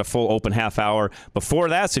things, but I got a full open half hour before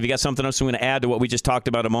that. So if you got something else you want to add to what we just talked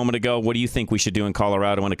about a moment ago, what do you think we should do in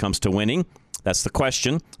Colorado when it comes to winning? That's the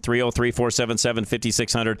question.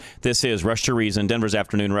 303-477-5600. This is Rush to Reason, Denver's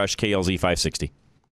Afternoon Rush, KLZ 560.